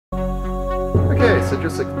Okay, so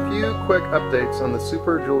just a few quick updates on the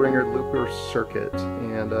Super Jewel Ringer Looper circuit.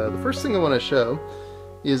 And the first thing I want to show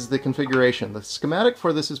is the configuration. The schematic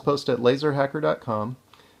for this is posted at laserhacker.com,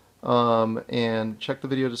 and check the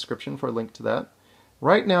video description for a link to that.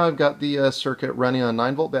 Right now I've got the circuit running on a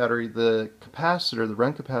 9-volt battery. The capacitor, the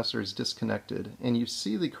run capacitor, is disconnected, and you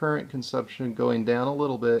see the current consumption going down a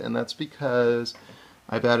little bit, and that's because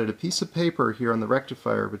I've added a piece of paper here on the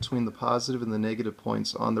rectifier between the positive and the negative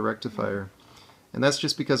points on the rectifier. And that's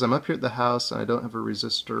just because I'm up here at the house and I don't have a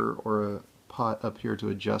resistor or a pot up here to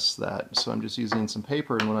adjust that. So I'm just using some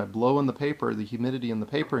paper, and when I blow in the paper, the humidity in the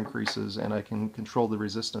paper increases and I can control the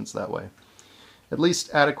resistance that way. At least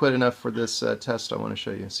adequate enough for this test I want to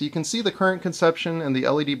show you. So you can see the current consumption and the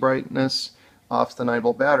LED brightness off the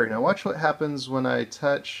 9-volt battery. Now watch what happens when I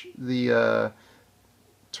touch the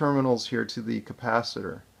terminals here to the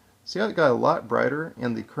capacitor. See how it got a lot brighter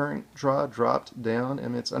and the current draw dropped down,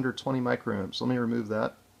 and it's under 20 microamps. Let me remove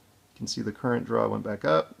that. You can see the current draw went back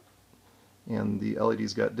up and the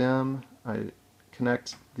LEDs got dim. I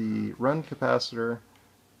connect the run capacitor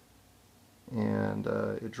and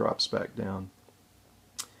it drops back down.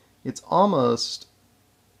 It's almost,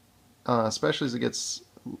 especially as it gets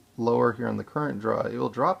lower here on the current draw, it will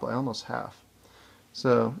drop by almost half.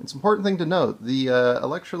 So it's an important thing to note. The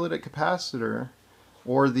electrolytic capacitor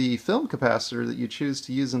or the film capacitor that you choose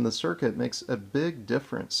to use in the circuit makes a big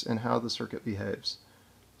difference in how the circuit behaves.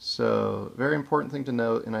 So very important thing to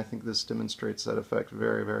note, and I think this demonstrates that effect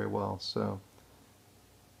very, very well. So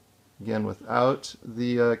again, without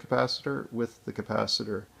the capacitor, with the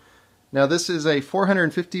capacitor. Now this is a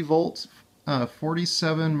 450 volt,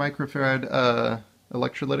 47 microfarad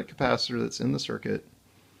electrolytic capacitor that's in the circuit.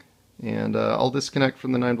 And I'll disconnect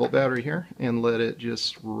from the 9-volt battery here and let it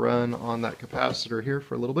just run on that capacitor here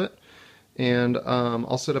for a little bit. And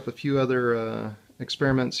I'll set up a few other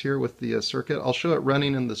experiments here with the circuit. I'll show it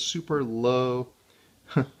running in the super low,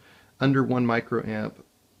 under 1 microamp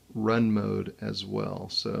run mode as well.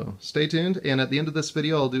 So stay tuned, and at the end of this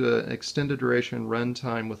video I'll do an extended duration run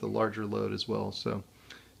time with a larger load as well. So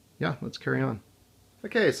yeah, let's carry on.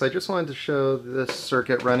 Okay, so I just wanted to show this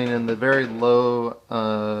circuit running in the very low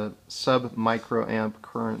sub-microamp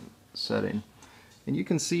current setting. And you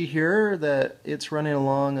can see here that it's running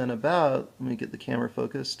along on about, let me get the camera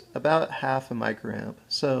focused, about half a microamp.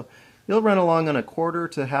 So you'll run along on 1/4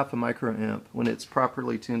 to half a microamp when it's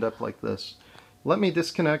properly tuned up like this. Let me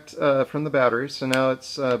disconnect from the battery. So now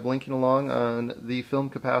it's blinking along on the film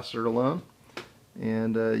capacitor alone.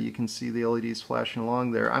 And you can see the LEDs flashing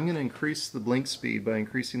along there. I'm going to increase the blink speed by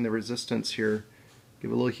increasing the resistance here.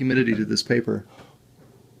 Give a little humidity to this paper.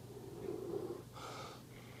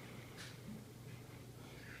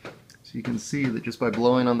 So you can see that just by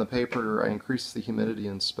blowing on the paper, I increased the humidity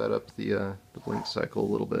and sped up the blink cycle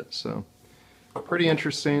a little bit. So pretty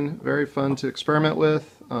interesting, very fun to experiment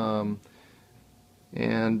with.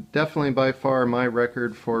 And definitely by far my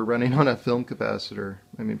record for running on a film capacitor.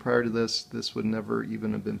 I mean, prior to this, this would never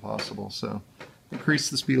even have been possible. So increase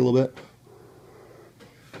the speed a little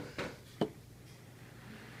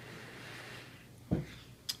bit.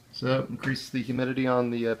 So increase the humidity on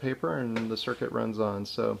the paper, and the circuit runs on.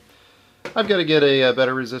 So I've got to get a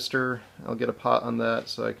better resistor. I'll get a pot on that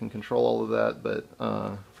so I can control all of that. But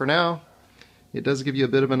for now, it does give you a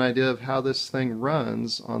bit of an idea of how this thing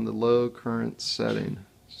runs on the low current setting.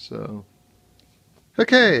 So,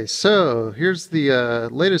 okay, so here's the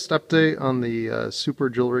latest update on the Super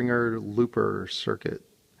Jewel Ringer Looper circuit.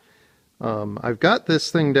 I've got this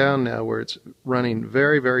thing down now where it's running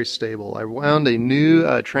very, very stable. I wound a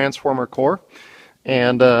new transformer core,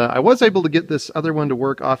 and I was able to get this other one to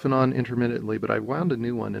work off and on intermittently, but I wound a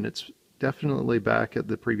new one, and it's definitely back at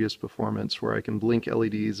the previous performance where I can blink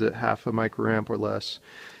LEDs at half a microamp or less.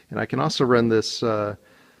 And I can also run this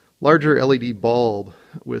larger LED bulb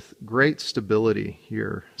with great stability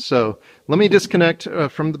here. So let me disconnect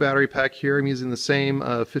from the battery pack here. I'm using the same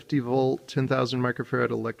 50 volt 10,000 microfarad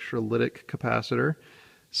electrolytic capacitor.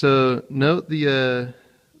 So note the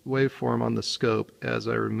waveform on the scope as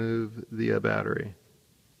I remove the battery.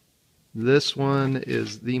 This one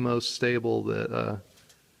is the most stable that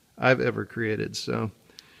I've ever created. So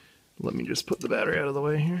let me just put the battery out of the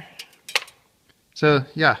way here. So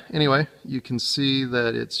yeah, anyway, you can see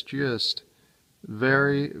that it's just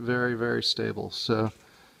very, very, very stable. So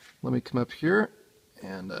let me come up here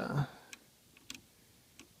and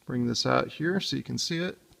bring this out here so you can see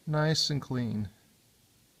it nice and clean.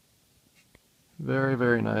 Very,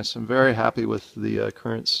 very nice. I'm very happy with the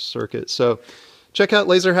current circuit. So check out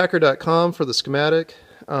laserhacker.com for the schematic.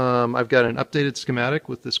 I've got an updated schematic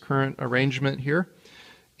with this current arrangement here,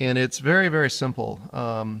 and it's very, very simple.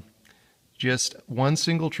 just one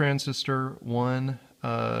single transistor, one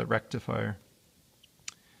rectifier.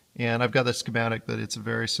 And I've got the schematic that it's a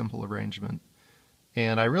very simple arrangement.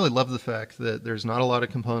 And I really love the fact that there's not a lot of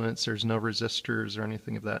components, there's no resistors or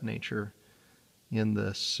anything of that nature in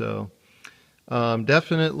this. So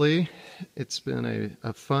definitely it's been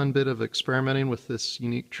a fun bit of experimenting with this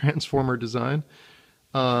unique transformer design.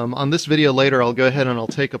 On this video later, I'll go ahead and I'll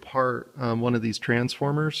take apart one of these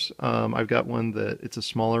transformers. I've got one that it's a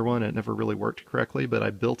smaller one. It never really worked correctly, but I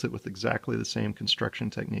built it with exactly the same construction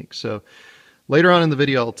technique. So later on in the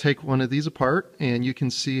video, I'll take one of these apart and you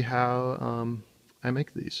can see how I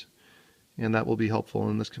make these. And that will be helpful.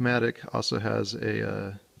 And the schematic also has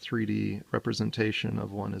a 3D representation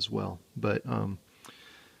of one as well. But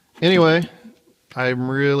anyway,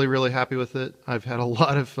 I'm really, really happy with it. I've had a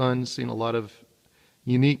lot of fun, seen a lot of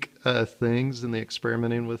unique things in the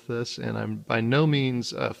experimenting with this, and I'm by no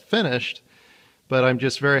means finished, but I'm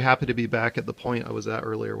just very happy to be back at the point I was at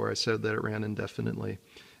earlier where I said that it ran indefinitely.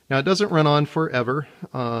 Now it doesn't run on forever.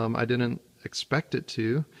 I didn't expect it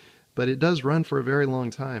to, but it does run for a very long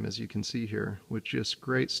time, as you can see here, with just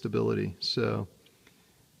great stability. So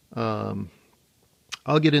I'll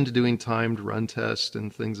get into doing timed run tests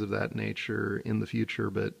and things of that nature in the future,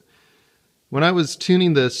 but when I was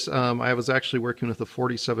tuning this, I was actually working with a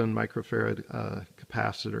 47 microfarad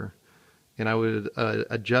capacitor, and I would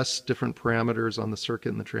adjust different parameters on the circuit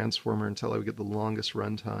and the transformer until I would get the longest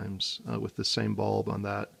run times with the same bulb on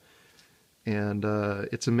that. And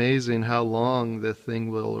it's amazing how long the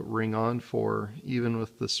thing will ring on for, even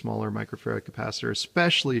with the smaller microfarad capacitor,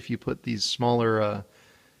 especially if you put these smaller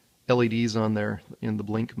LEDs on there in the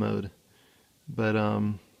blink mode. But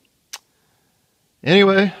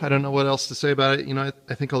anyway, I don't know what else to say about it. You know,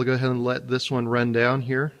 I think I'll go ahead and let this one run down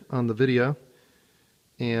here on the video.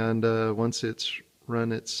 And once it's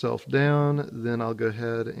run itself down, then I'll go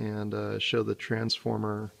ahead and show the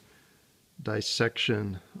transformer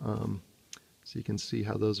dissection so you can see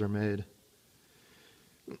how those are made.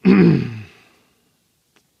 I'm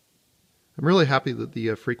really happy that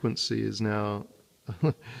the frequency is now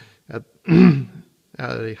at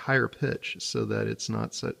a higher pitch so that it's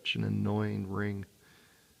not such an annoying ring.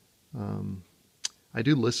 I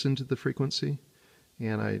do listen to the frequency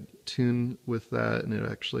and I tune with that, and it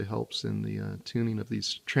actually helps in the tuning of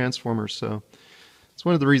these transformers. So it's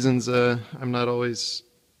one of the reasons I'm not always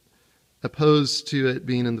opposed to it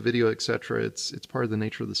being in the video, etc. It's part of the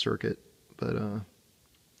nature of the circuit. But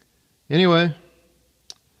anyway,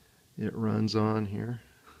 it runs on here.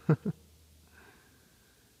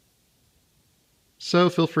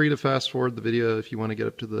 So feel free to fast forward the video if you want to get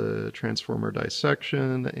up to the transformer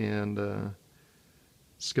dissection and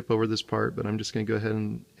skip over this part, but I'm just going to go ahead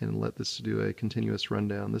and let this do a continuous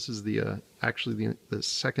rundown. This is actually the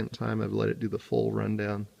second time I've let it do the full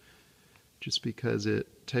rundown, just because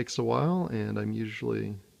it takes a while and I'm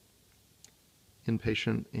usually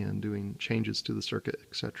impatient and doing changes to the circuit,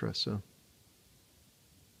 etc. So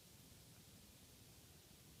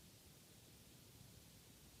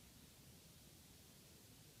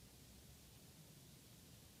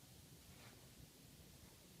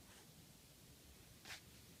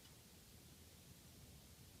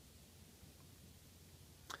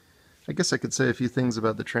I guess I could say a few things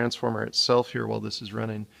about the transformer itself here while this is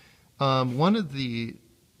running. One of the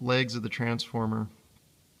legs of the transformer,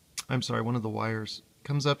 one of the wires,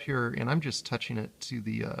 comes up here, and I'm just touching it to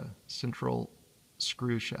the central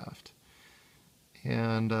screw shaft.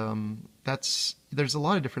 And there's a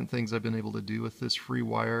lot of different things I've been able to do with this free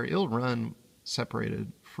wire. It'll run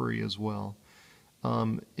separated free as well.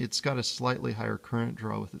 It's got a slightly higher current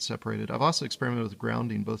draw with it separated. I've also experimented with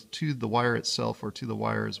grounding both to the wire itself or to the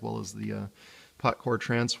wire as well as the pot core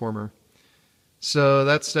transformer. So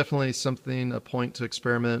that's definitely a point to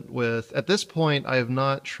experiment with. At this point, I have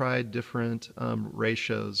not tried different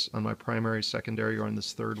ratios on my primary, secondary, or on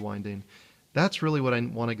this third winding. That's really what I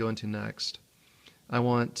want to go into next. I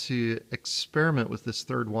want to experiment with this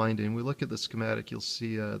third winding. We look at the schematic, you'll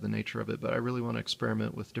see the nature of it, but I really want to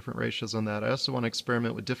experiment with different ratios on that. I also want to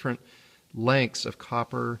experiment with different lengths of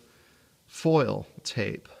copper foil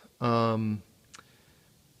tape. That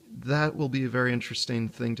will be a very interesting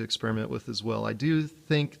thing to experiment with as well. I do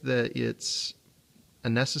think that it's a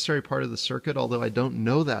necessary part of the circuit, although I don't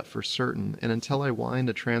know that for certain. And until I wind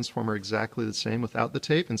a transformer exactly the same without the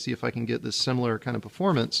tape and see if I can get this similar kind of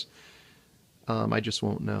performance, I just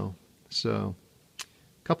won't know. So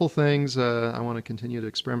a couple things I want to continue to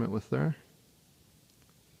experiment with there.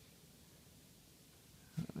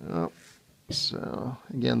 So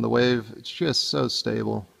again, the wave, it's just so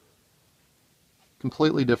stable.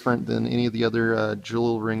 Completely different than any of the other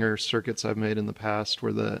jewel ringer circuits I've made in the past,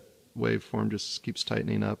 where the waveform just keeps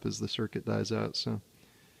tightening up as the circuit dies out. So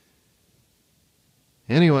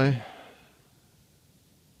anyway,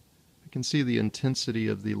 I can see the intensity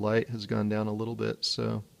of the light has gone down a little bit,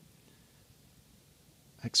 so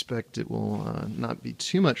I expect it will not be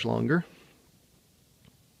too much longer.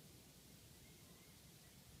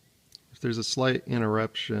 If there's a slight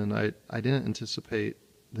interruption, I didn't anticipate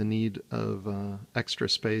the need of extra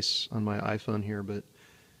space on my iPhone here, but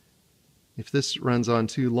if this runs on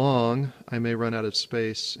too long, I may run out of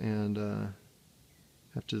space and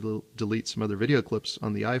have to delete some other video clips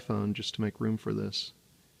on the iPhone just to make room for this.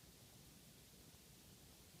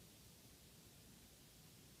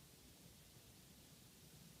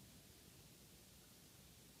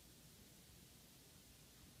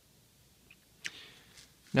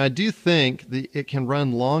 Now I do think that it can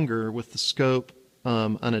run longer with the scope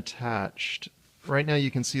unattached. Right now you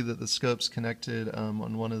can see that the scope's connected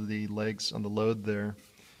on one of the legs on the load there,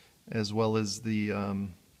 as well as the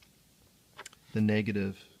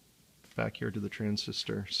negative back here to the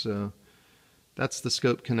transistor. So that's the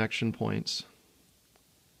scope connection points.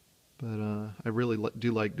 But I really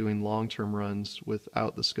do like doing long-term runs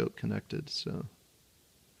without the scope connected. So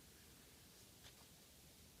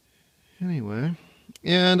anyway.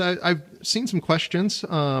 And I've seen some questions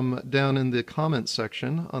down in the comments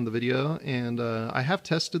section on the video, and I have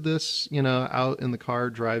tested this, out in the car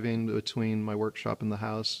driving between my workshop and the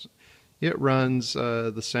house. It runs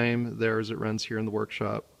the same there as it runs here in the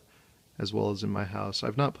workshop, as well as in my house.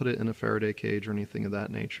 I've not put it in a Faraday cage or anything of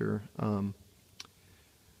that nature,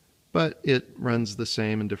 but it runs the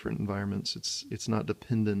same in different environments. It's not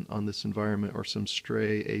dependent on this environment or some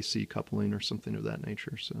stray AC coupling or something of that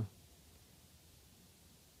nature. So.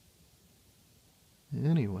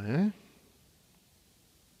 Anyway,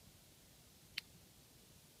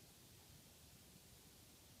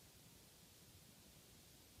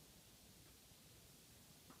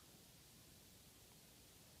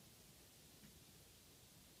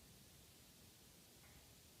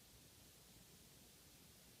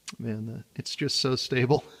 man, it's just so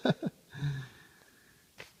stable.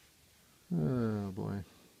 Oh boy.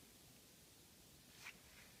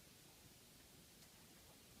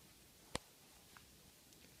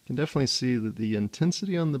 You can definitely see that the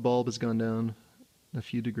intensity on the bulb has gone down a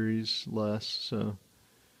few degrees less, so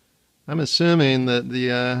I'm assuming that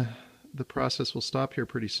the process will stop here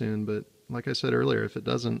pretty soon, but like I said earlier, if it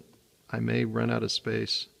doesn't, I may run out of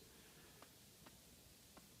space.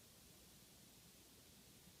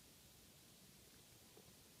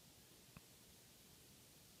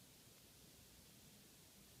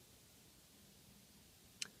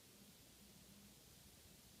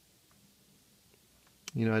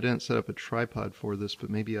 I didn't set up a tripod for this, but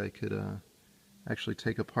maybe I could actually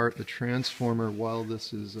take apart the transformer while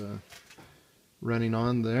this is running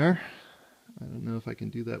on there. I don't know if I can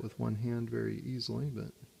do that with one hand very easily,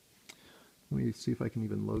 but let me see if I can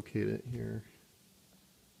even locate it here.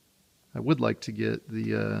 I would like to get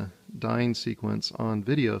the dying sequence on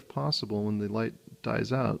video if possible when the light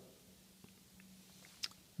dies out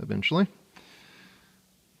eventually.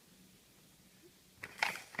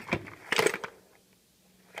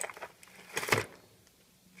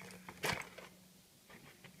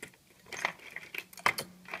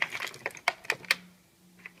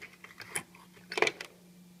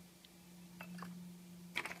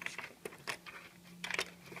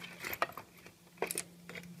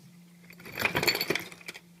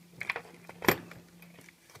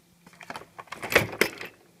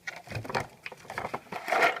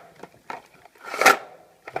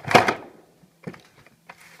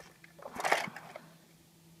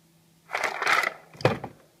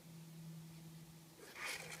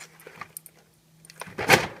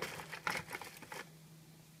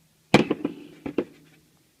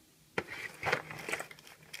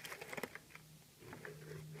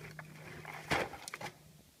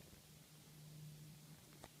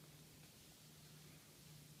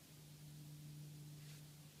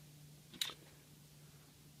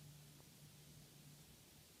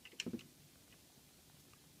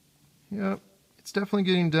 Yep, it's definitely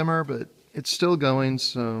getting dimmer, but it's still going,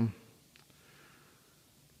 so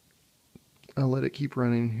I'll let it keep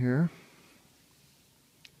running here.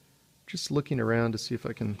 Just looking around to see if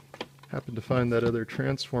I can happen to find that other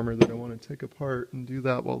transformer that I want to take apart and do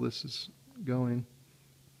that while this is going.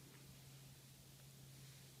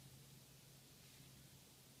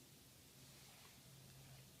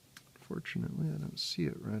 Fortunately, I don't see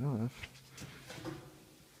it right off.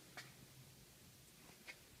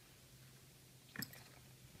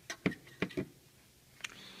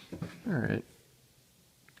 Alright,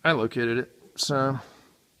 I located it. So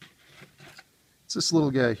It's this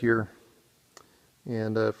little guy here.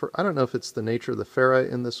 And I don't know if it's the nature of the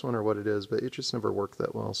ferrite in this one or what it is, but it just never worked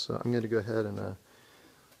that well. So I'm going to go ahead and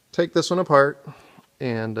take this one apart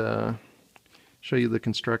and show you the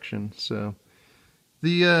construction. So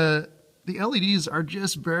the LEDs are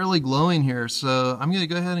just barely glowing here, so I'm going to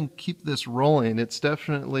go ahead and keep this rolling. It's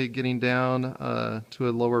definitely getting down to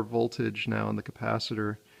a lower voltage now on the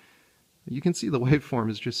capacitor. You can see the waveform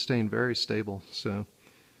is just staying very stable. So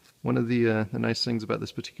one of the nice things about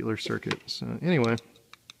this particular circuit. So anyway,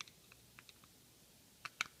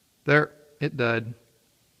 there, it died.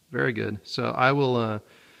 Very good. So I will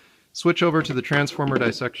switch over to the transformer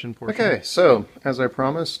dissection portion. Okay, so as I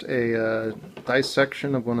promised, a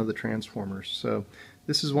dissection of one of the transformers. So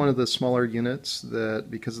this is one of the smaller units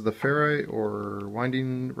that, because of the ferrite or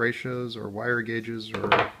winding ratios or wire gauges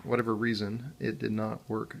or whatever reason, it did not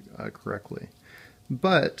work correctly.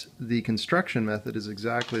 But the construction method is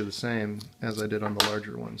exactly the same as I did on the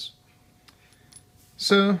larger ones.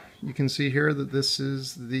 So you can see here that this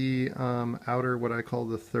is the outer, what I call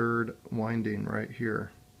the third winding right here.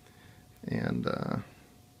 And I'll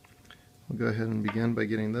go ahead and begin by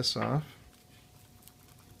getting this off.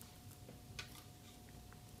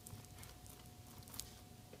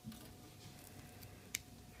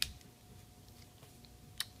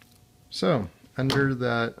 So under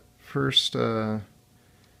that first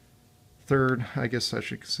third, I guess I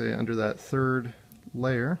should say under that third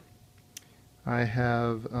layer, I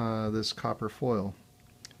have this copper foil.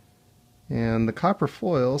 And the copper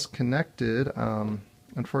foil's connected,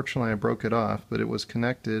 unfortunately I broke it off, but it was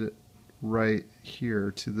connected right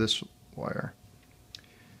here to this wire.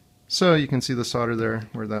 So you can see the solder there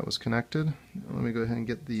where that was connected. Let me go ahead and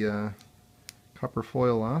get the copper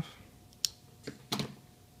foil off.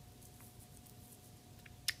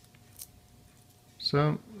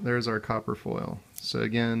 So there's our copper foil. So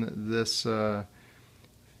again, this the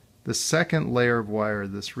second layer of wire,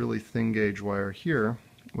 this really thin gauge wire here,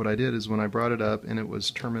 what I did is when I brought it up and it was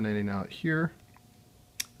terminating out here,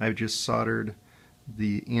 I've just soldered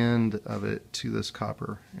the end of it to this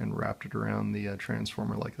copper and wrapped it around the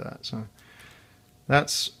transformer like that. So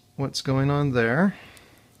that's what's going on there.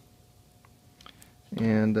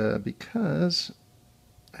 And because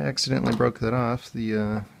I accidentally broke that off,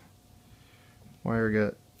 the wire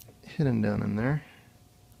got hidden down in there.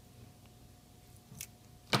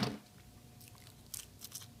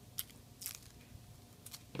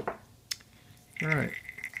 Alright,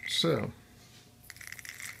 so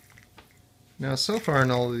now so far in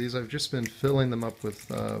all of these I've just been filling them up with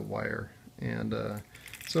wire, and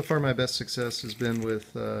so far my best success has been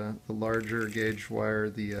with the larger gauge wire,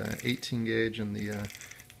 the 18 gauge and the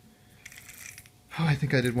I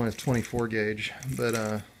think I did one with 24 gauge,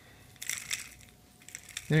 but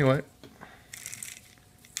anyway.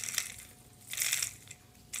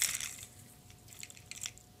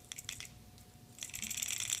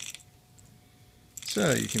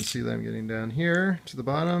 So you can see that I'm getting down here to the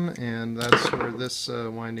bottom, and that's where this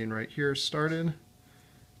winding right here started.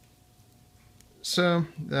 So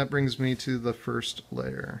that brings me to the first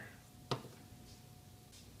layer.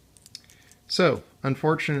 So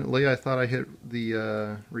unfortunately I thought I hit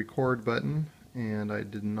the record button and I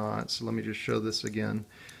did not, so let me just show this again.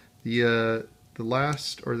 The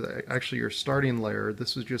last, or actually your starting layer,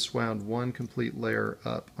 this was just wound one complete layer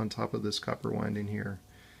up on top of this copper winding here.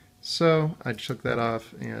 So I took that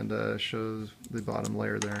off and showed the bottom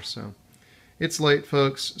layer there. So it's late,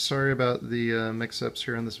 folks. Sorry about the mix-ups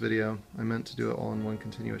here on this video. I meant to do it all in one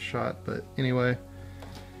continuous shot, but anyway,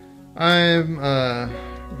 I'm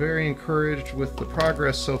very encouraged with the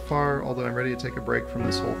progress so far, although I'm ready to take a break from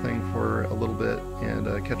this whole thing for a little bit and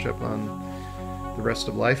catch up on the rest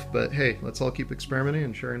of life. But hey, let's all keep experimenting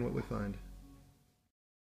and sharing what we find.